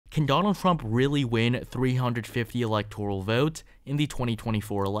Can Donald Trump really win 350 electoral votes in the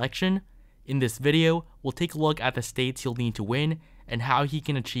 2024 election? In this video, we'll take a look at the states he'll need to win and how he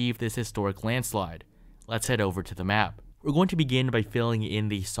can achieve this historic landslide. Let's head over to the map. We're going to begin by filling in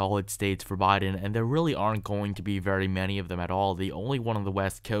the solid states for Biden, and there really aren't going to be very many of them at all. The only one on the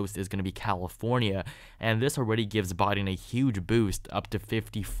West Coast is going to be California, and this already gives Biden a huge boost, up to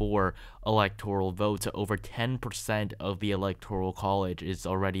 54 electoral votes. Over 10% of the Electoral College is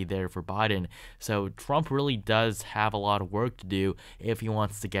already there for Biden, so Trump really does have a lot of work to do if he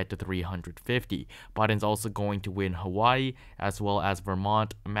wants to get to 350. Biden's also going to win Hawaii, as well as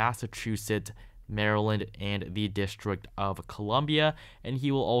Vermont, Massachusetts, Maryland, and the District of Columbia, and he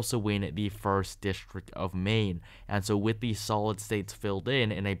will also win the 1st District of Maine. And so with these solid states filled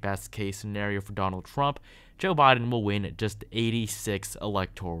in a best case scenario for Donald Trump, Joe Biden will win just 86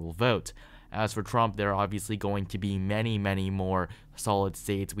 electoral votes. As for Trump, there are obviously going to be many more solid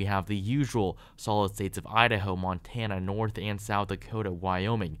states. We have the usual solid states of Idaho, Montana, North and South Dakota,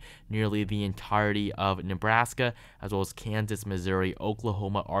 Wyoming, nearly the entirety of Nebraska, as well as Kansas, Missouri,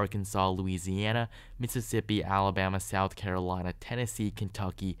 Oklahoma, Arkansas, Louisiana, Mississippi, Alabama, South Carolina, Tennessee,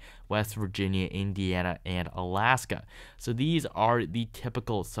 Kentucky, West Virginia, Indiana, and Alaska. So these are the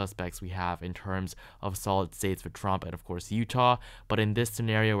typical suspects we have in terms of solid states for Trump, and of course Utah. But in this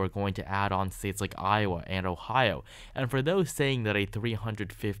scenario, we're going to add on states like Iowa and Ohio. And for those saying that a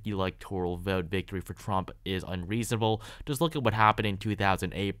 350 electoral vote victory for Trump is unreasonable, just look at what happened in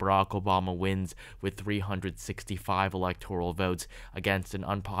 2008. Barack Obama wins with 365 electoral votes against an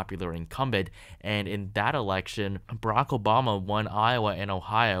unpopular incumbent, and in that election, Barack Obama won Iowa and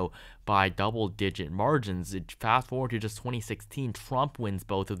Ohio by double-digit margins. Fast forward to just 2016, Trump wins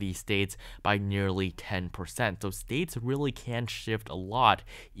both of these states by nearly 10%. So states really can shift a lot,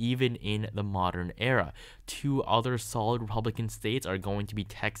 even in the modern era. Two other solid Republican states are going to be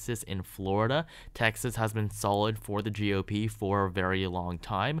Texas and Florida. Texas has been solid for the GOP for a very long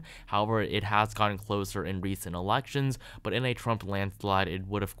time. However, it has gotten closer in recent elections, but in a Trump landslide, it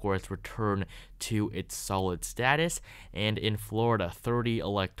would of course return to its solid status. And in Florida, 30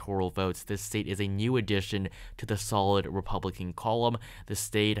 electoral votes. This state is a new addition to the solid Republican column. The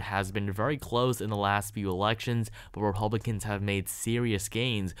state has been very close in the last few elections, but Republicans have made serious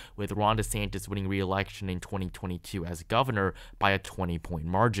gains, with Ron DeSantis winning re-election in 2022 as governor by a 20-point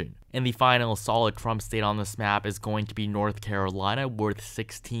margin. And the final solid Trump state on this map is going to be North Carolina, worth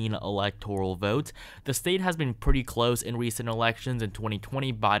 16 electoral votes. The state has been pretty close in recent elections. In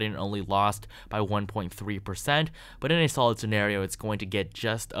 2020, Biden only lost by 1.3%, but in a solid scenario, it's going to get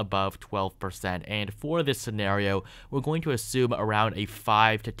just above 12%. And for this scenario, we're going to assume around a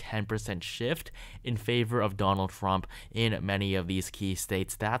 5 to 10% shift in favor of Donald Trump in many of these key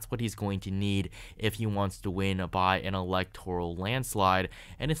states. That's what he's going to need if he wants to win by an electoral landslide.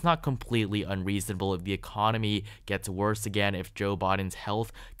 And it's not completely unreasonable if the economy gets worse again, if Joe Biden's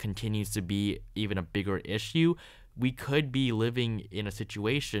health continues to be even a bigger issue. We could be living in a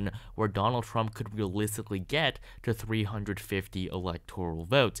situation where Donald Trump could realistically get to 350 electoral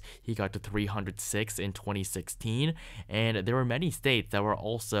votes. He got to 306 in 2016, and there were many states that were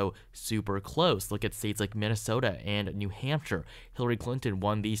also super close. Look at states like Minnesota and New Hampshire. Hillary Clinton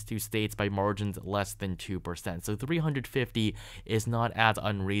won these two states by margins less than 2%. So 350 is not as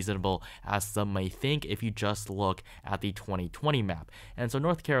unreasonable as some may think if you just look at the 2020 map. And so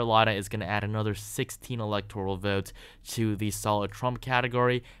North Carolina is going to add another 16 electoral votes to the solid Trump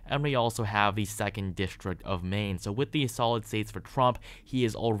category, and we also have the 2nd District of Maine. So with these solid states for Trump, he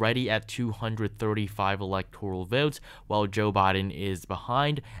is already at 235 electoral votes, while Joe Biden is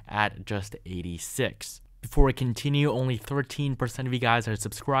behind at just 86. Before we continue, only 13% of you guys are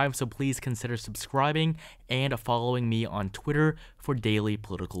subscribed, so please consider subscribing and following me on Twitter for daily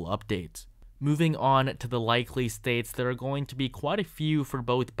political updates. Moving on to the likely states, there are going to be quite a few for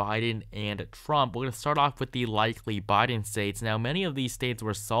both Biden and Trump. We're going to start off with the likely Biden states. Now, many of these states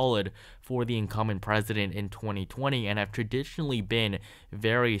were solid for the incumbent president in 2020 and have traditionally been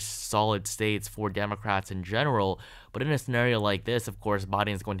very solid states for Democrats in general. But in a scenario like this, of course,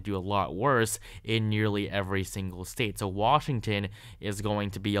 Biden is going to do a lot worse in nearly every single state. So Washington is going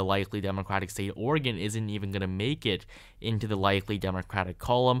to be a likely Democratic state. Oregon isn't even going to make it into the likely Democratic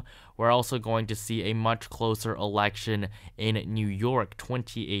column. We're also going to see a much closer election in New York,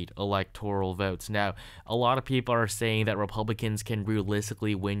 28 electoral votes. Now, a lot of people are saying that Republicans can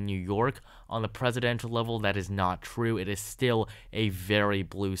realistically win New York, York, on the presidential level, that is not true. It is still a very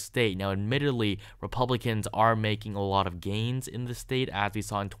blue state. Now, admittedly, Republicans are making a lot of gains in the state. As we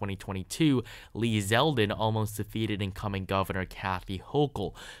saw in 2022, Lee Zeldin almost defeated incumbent Governor Kathy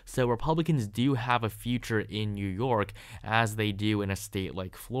Hochul. So Republicans do have a future in New York, as they do in a state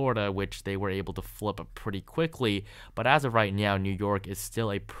like Florida, which they were able to flip pretty quickly. But as of right now, New York is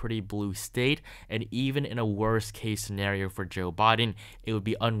still a pretty blue state, and even in a worst case scenario for Joe Biden, it would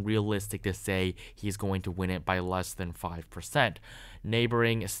be unrealistic to say he's going to win it by less than 5%.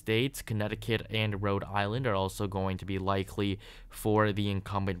 Neighboring states, Connecticut and Rhode Island, are also going to be likely for the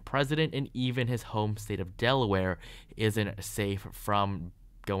incumbent president, and even his home state of Delaware isn't safe from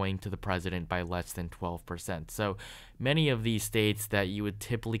going to the president by less than 12%. So many of these states that you would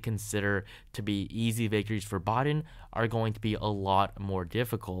typically consider to be easy victories for Biden are going to be a lot more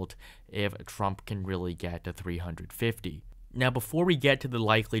difficult if Trump can really get to 350. Now, before we get to the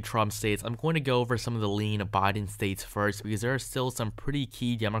likely Trump states, I'm going to go over some of the lean Biden states first, because there are still some pretty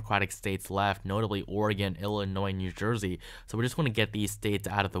key Democratic states left, notably Oregon, Illinois, and New Jersey. So we just want to get these states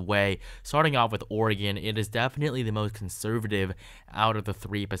out of the way. Starting off with Oregon, it is definitely the most conservative out of the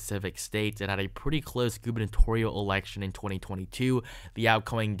 3 Pacific states. It had a pretty close gubernatorial election in 2022. The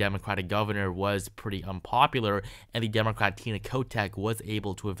outgoing Democratic governor was pretty unpopular, and the Democrat Tina Kotek was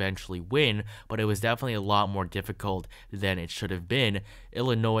able to eventually win, but it was definitely a lot more difficult than it should have been.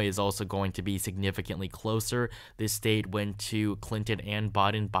 Illinois is also going to be significantly closer. This state went to Clinton and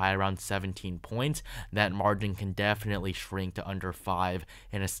Biden by around 17 points. That margin can definitely shrink to under 5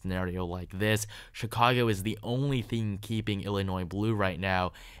 in a scenario like this. Chicago is the only thing keeping Illinois blue right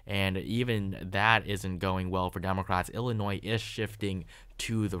now, and even that isn't going well for Democrats. Illinois is shifting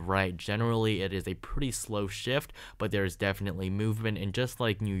to the right. Generally, it is a pretty slow shift, but there's definitely movement, and just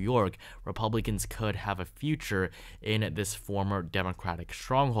like New York, Republicans could have a future in this former Democratic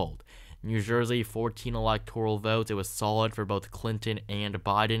stronghold. New Jersey, 14 electoral votes. It was solid for both Clinton and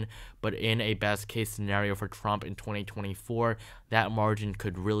Biden, but in a best case scenario for Trump in 2024, that margin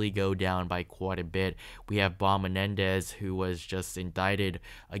could really go down by quite a bit. We have Bob Menendez, who was just indicted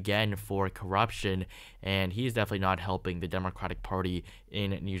again for corruption, and he's definitely not helping the Democratic Party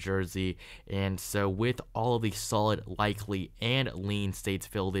in New Jersey. And so with all of these solid, likely, and lean states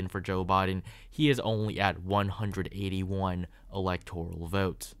filled in for Joe Biden, he is only at 181 electoral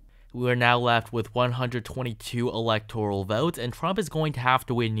votes. We are now left with 122 electoral votes, and Trump is going to have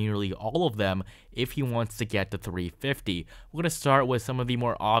to win nearly all of them if he wants to get to 350. We're going to start with some of the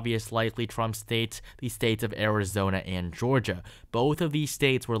more obvious likely Trump states, the states of Arizona and Georgia. Both of these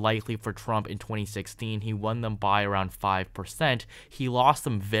states were likely for Trump in 2016. He won them by around 5%. He lost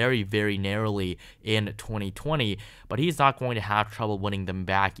them very, very narrowly in 2020, but he's not going to have trouble winning them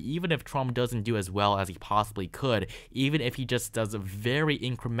back, even if Trump doesn't do as well as he possibly could. Even if he just does very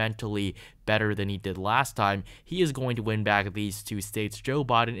incrementally better than he did last time, he is going to win back these 2 states. Joe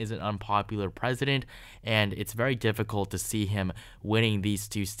Biden is an unpopular president, and it's very difficult to see him winning these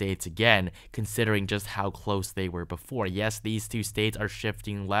 2 states again, considering just how close they were before. Yes, these 2 states are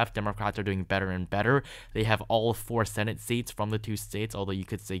shifting left. Democrats are doing better and better. They have all 4 Senate seats from the 2 states, although you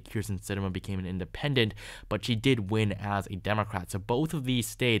could say Kyrsten Sinema became an independent, but she did win as a Democrat. So both of these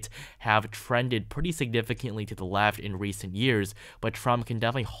states have trended pretty significantly to the left in recent years, but Trump can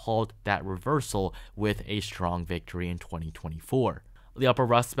definitely halt that reversal with a strong victory in 2024. The Upper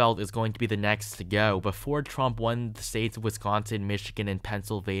Rust Belt is going to be the next to go. Before Trump won the states of Wisconsin, Michigan, and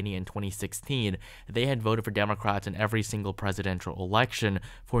Pennsylvania in 2016, they had voted for Democrats in every single presidential election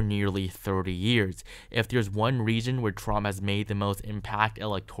for nearly 30 years. If there's one region where Trump has made the most impact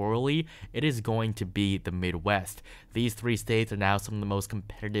electorally, it is going to be the Midwest. These 3 states are now some of the most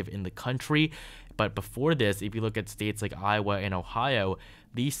competitive in the country, but before this, if you look at states like Iowa and Ohio,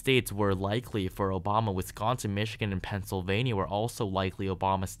 these states were likely for Obama. Wisconsin, Michigan, and Pennsylvania were also likely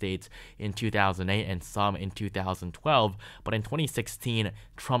Obama states in 2008 and some in 2012. But in 2016,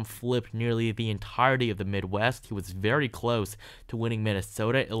 Trump flipped nearly the entirety of the Midwest. He was very close to winning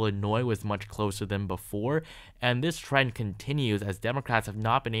Minnesota. Illinois was much closer than before. And this trend continues as Democrats have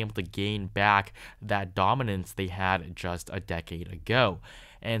not been able to gain back that dominance they had just a decade ago.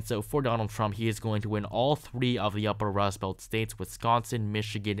 And so for Donald Trump, he is going to win all 3 of the Upper Rust Belt states, Wisconsin,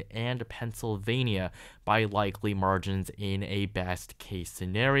 Michigan, and Pennsylvania, by likely margins in a best case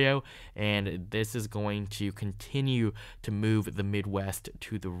scenario. And this is going to continue to move the Midwest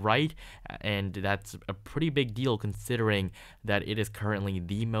to the right. And that's a pretty big deal considering that it is currently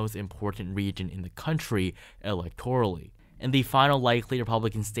the most important region in the country electorally. And the final likely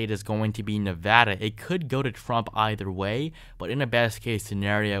Republican state is going to be Nevada. It could go to Trump either way, but in a best case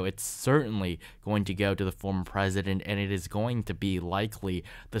scenario, it's certainly going to go to the former president, and it is going to be likely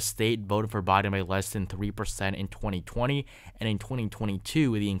the state voted for Biden by less than 3% in 2020, and in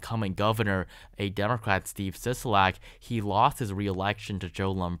 2022, the incumbent governor, a Democrat, Steve Sisolak, he lost his re-election to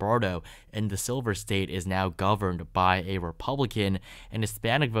Joe Lombardo, and the Silver State is now governed by a Republican, and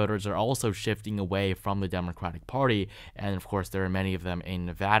Hispanic voters are also shifting away from the Democratic Party, and of course there are many of them in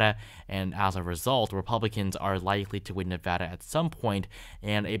Nevada, and as a result, Republicans are likely to win Nevada at some point,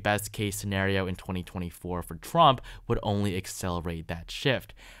 and a best case scenario in 2024 for Trump would only accelerate that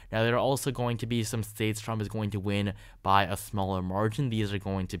shift. Now, there are also going to be some states Trump is going to win by a smaller margin. These are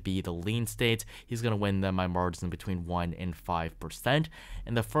going to be the lean states. He's going to win them by margins between 1 and 5%.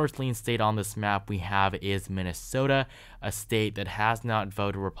 And the first lean state on this map we have is Minnesota, a state that has not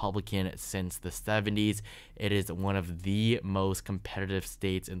voted Republican since the 70s. It is one of the most competitive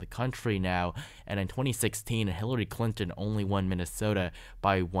states in the country now. And in 2016, Hillary Clinton only won Minnesota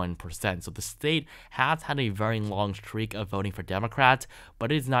by 1%. So the state has had a very long streak of voting for Democrats,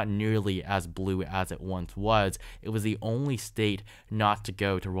 but it is not nearly as blue as it once was. It was the only state not to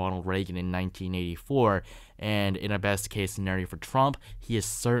go to Ronald Reagan in 1984, and in a best case scenario for Trump, he is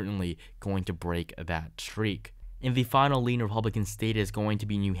certainly going to break that streak. In the final lean Republican state is going to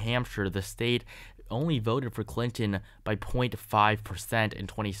be New Hampshire. The state only voted for Clinton by 0.5% in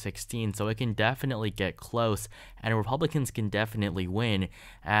 2016, so it can definitely get close, and Republicans can definitely win,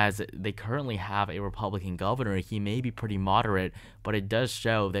 as they currently have a Republican governor. He may be pretty moderate, but it does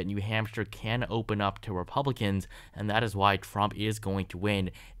show that New Hampshire can open up to Republicans, and that is why Trump is going to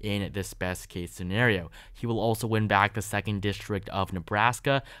win in this best case scenario. He will also win back the 2nd District of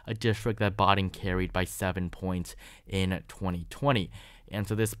Nebraska, a district that Biden carried by 7 points in 2020. And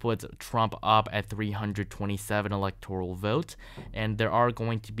so this puts Trump up at 327 electoral votes. And there are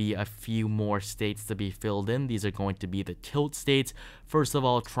going to be a few more states to be filled in. These are going to be the tilt states. First of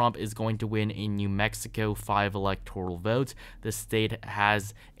all, Trump is going to win in New Mexico 5 electoral votes. The state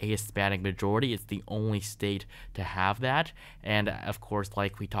has a Hispanic majority. It's the only state to have that. And of course,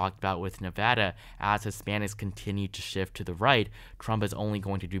 like we talked about with Nevada, as Hispanics continue to shift to the right, Trump is only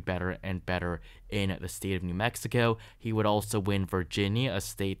going to do better and better in the state of New Mexico. He would also win Virginia, a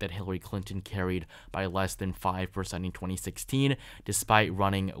state that Hillary Clinton carried by less than 5% in 2016, despite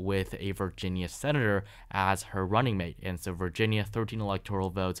running with a Virginia senator as her running mate. And so Virginia, 13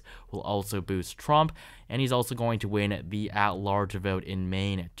 electoral votes, will also boost Trump. And he's also going to win the at-large vote in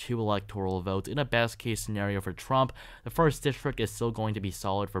Maine, 2 electoral votes. In a best-case scenario for Trump, the 1st district is still going to be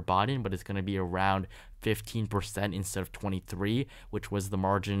solid for Biden, but it's going to be around 15% instead of 23%, which was the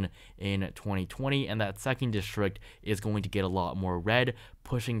margin in 2020. And that 2nd district is going to get a lot more red,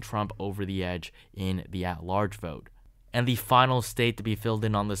 pushing Trump over the edge in the at-large vote. And the final state to be filled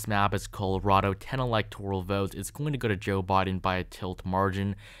in on this map is Colorado. 10 electoral votes. It's going to go to Joe Biden by a tilt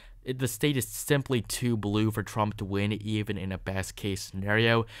margin. The state is simply too blue for Trump to win, even in a best case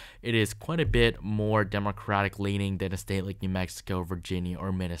scenario. It is quite a bit more Democratic leaning than a state like New Mexico, Virginia,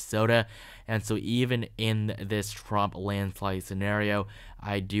 or Minnesota. And so even in this Trump landslide scenario,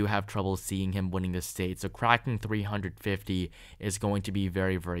 I do have trouble seeing him winning the state. So cracking 350 is going to be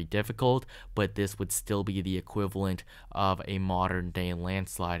very, very difficult, but this would still be the equivalent of a modern day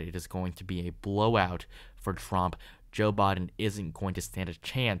landslide. It is going to be a blowout for Trump. Joe Biden isn't going to stand a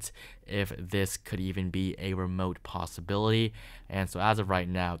chance if this could even be a remote possibility. And so as of right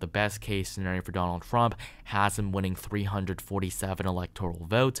now, the best case scenario for Donald Trump has him winning 347 electoral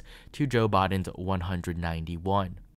votes to Joe Biden's 191.